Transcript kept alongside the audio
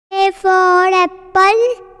apple.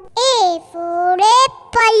 A for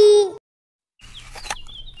apple.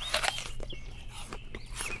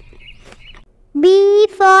 B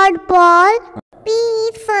for ball. B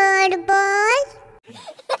for ball.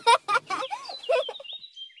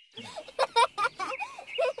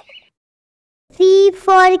 C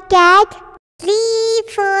for cat. C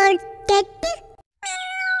for cat.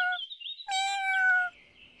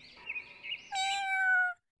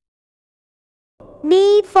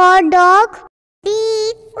 D for dog. D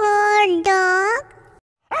for dog.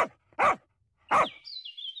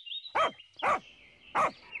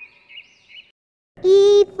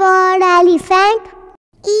 E for elephant.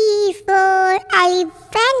 E for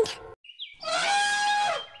elephant.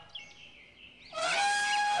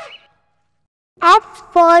 F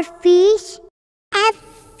for fish. F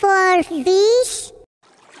for fish.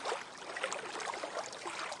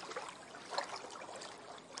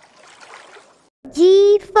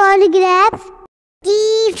 G for grapes.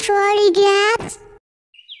 G for grapes.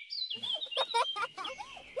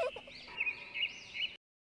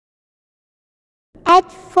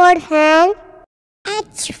 H for hen.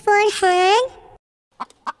 H for hen.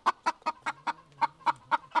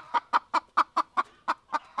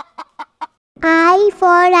 I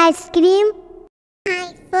for ice cream.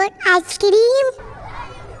 I for ice cream.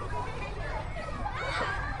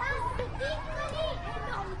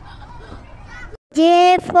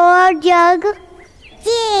 J for jug.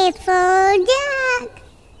 J for jug.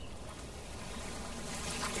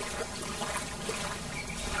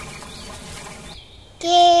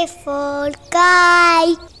 K for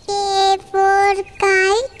kite. K for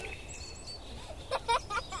kite.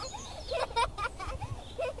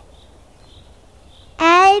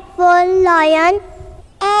 L for lion.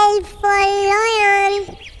 L for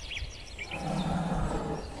lion.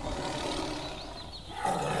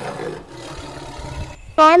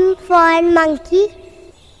 M for monkey.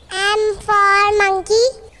 M for monkey.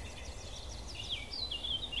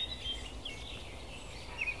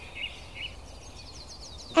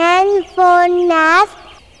 N for nest.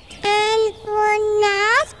 N for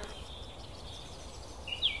nest.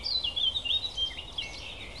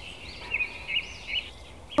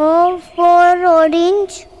 O for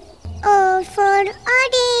orange. O for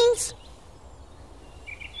orange.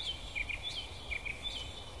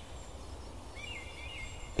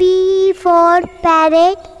 P for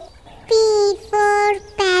parrot. P for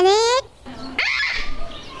parrot.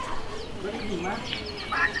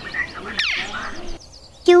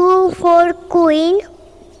 Q for queen.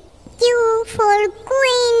 Q for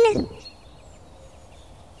queen.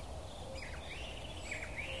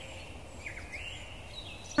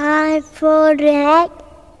 R for rat.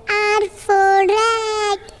 R for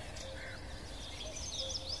rat.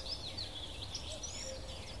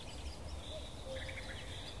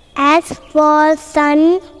 S for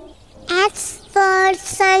sun. S for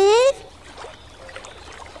sun.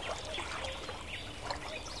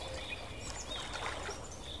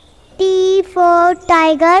 T for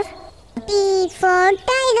tiger. T for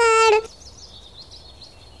tiger.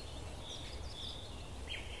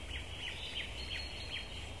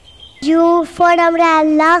 U for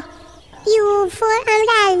umbrella. U for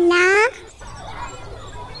umbrella.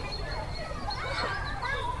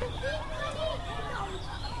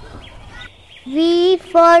 V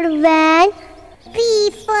for van.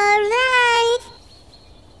 V for van.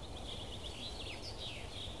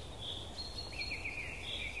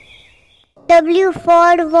 W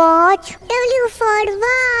for watch. W for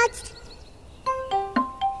watch.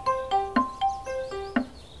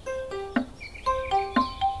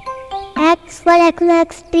 X for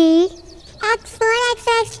XXT. X for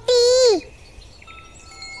XXT.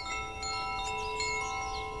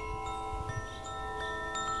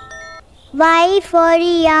 Y for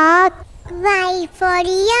yak. Y for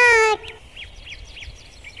yak.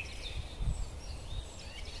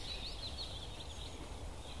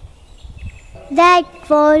 Z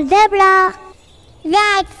for zebra. Z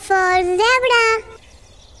for zebra.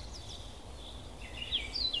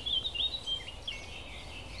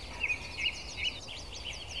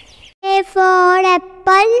 A for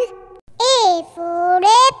apple. A for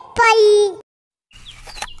apple.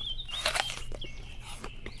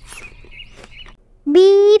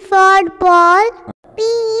 B for ball. B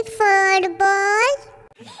for ball.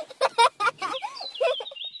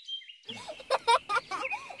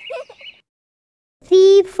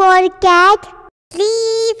 C for cat.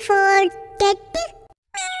 C for cat.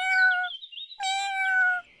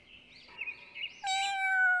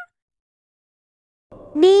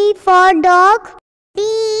 D for dog. D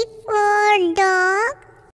for dog.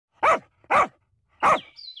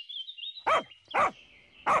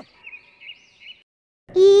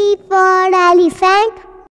 elephant.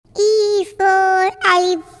 E for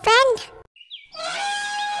elephant.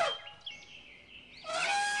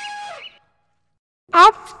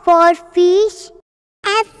 F for fish.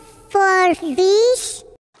 F for fish.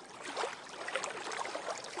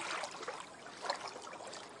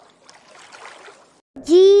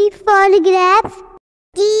 G for grapes.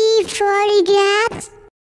 G for grapes.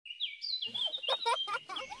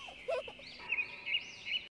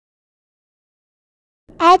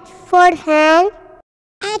 H for hen.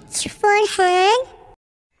 H for hen.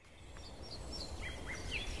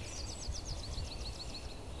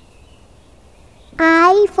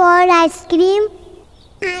 I for ice cream.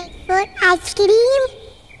 I for ice cream.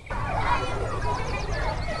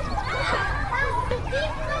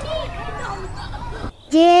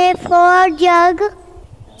 J for jug.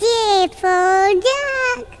 J for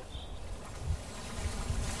jug.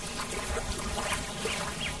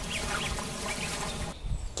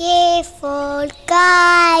 K for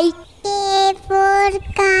kite. K for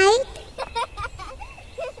kite.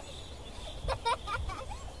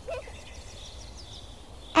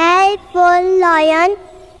 L for lion.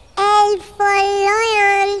 L for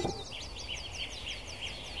lion.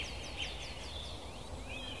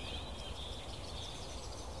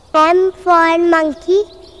 M for monkey.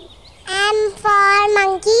 M for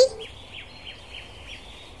monkey.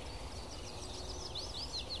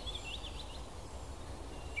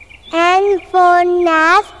 N for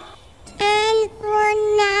nest. N for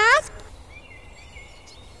nest.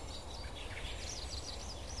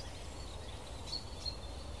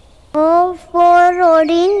 O for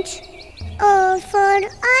orange. O for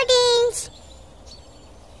orange.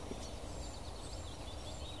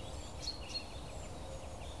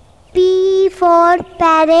 P for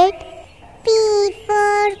parrot. P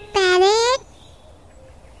for parrot.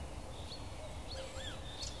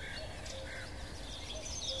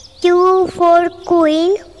 Q for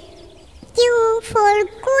queen. Q for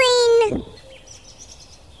queen.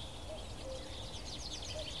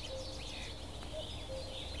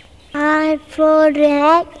 R for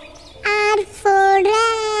rat. R for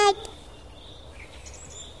rat.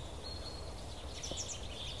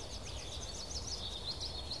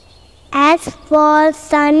 S for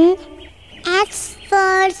sun. S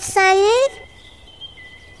for sun.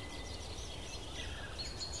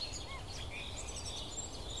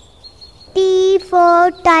 T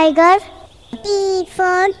for tiger. T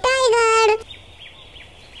for tiger.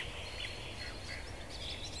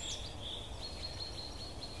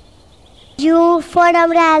 U for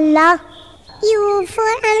umbrella. U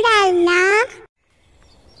for umbrella.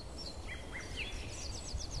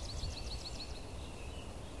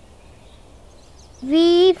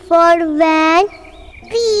 V for van.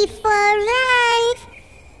 V for van.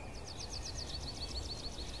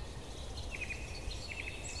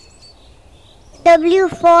 W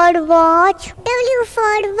for watch. W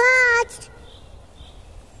for watch.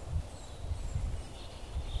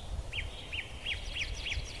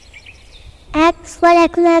 X for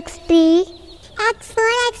XXT. X for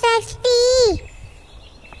XXT.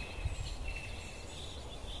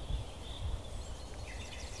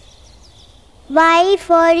 Y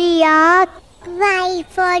for yak. Y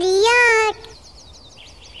for yak.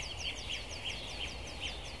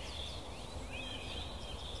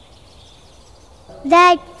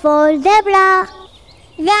 Z for zebra.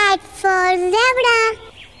 Z for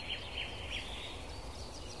zebra.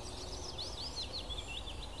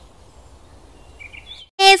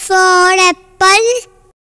 A for apple.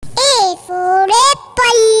 A for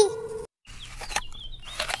apple.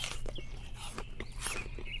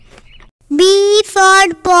 B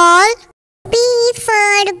for ball. B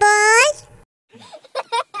for ball.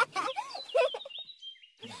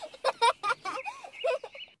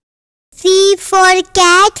 C for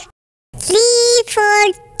cat. C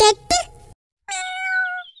for cat.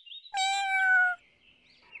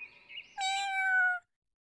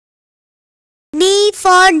 D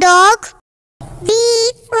for dog. D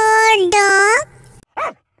for dog.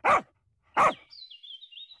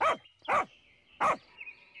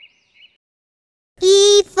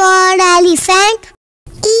 E for elephant.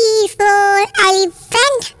 E for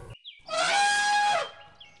elephant.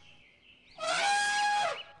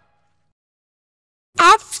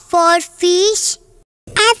 F for fish.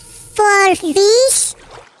 F for fish.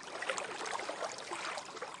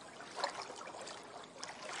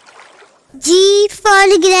 G for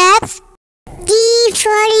grapes. G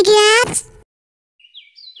for grapes.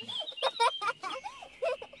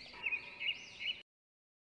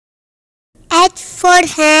 H for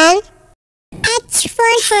hen. H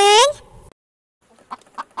for hen.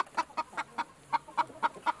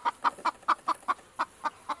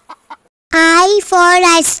 I for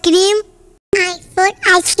ice cream. I for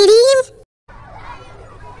ice cream.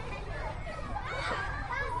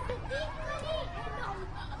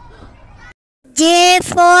 J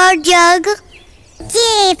for jug.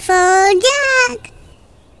 J for jug.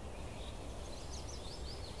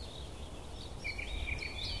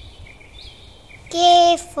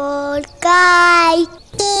 K for kite.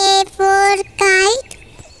 K for kite.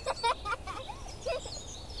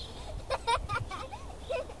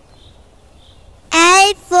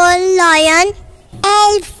 L for lion.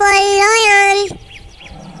 L for lion.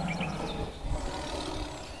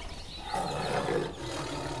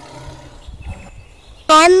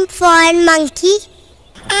 M for monkey.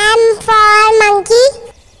 M for monkey.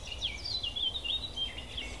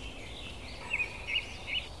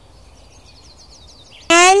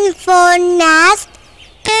 N for nest.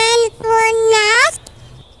 N for nest.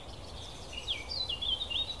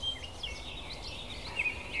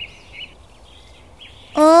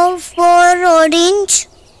 O for orange.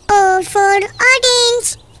 O for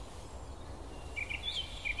orange.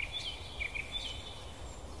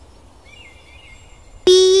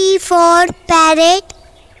 P for parrot.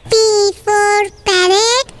 P for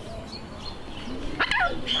parrot.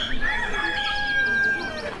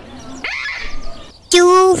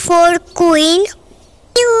 Q for queen.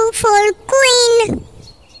 Q for queen.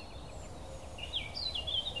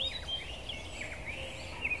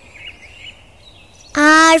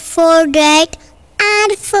 R for rat.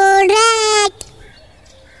 R for rat.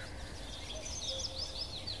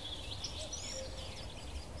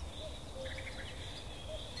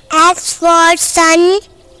 S for sun.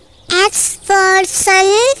 S for sun.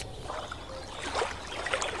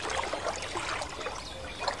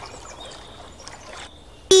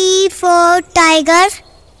 T for tiger.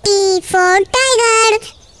 T for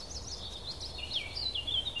tiger.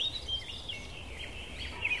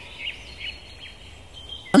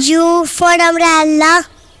 U for umbrella.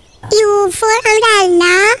 U for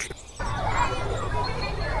umbrella.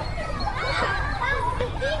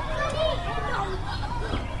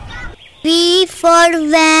 V for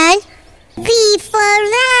van. V for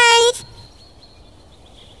van.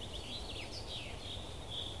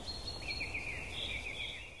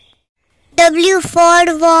 W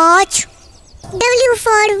for watch. W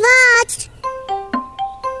for watch.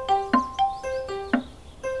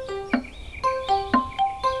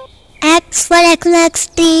 X for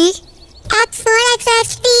XXT. X for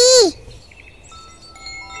XXT.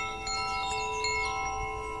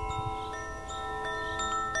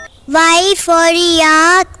 Y for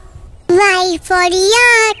yak. Y for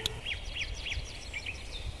yak.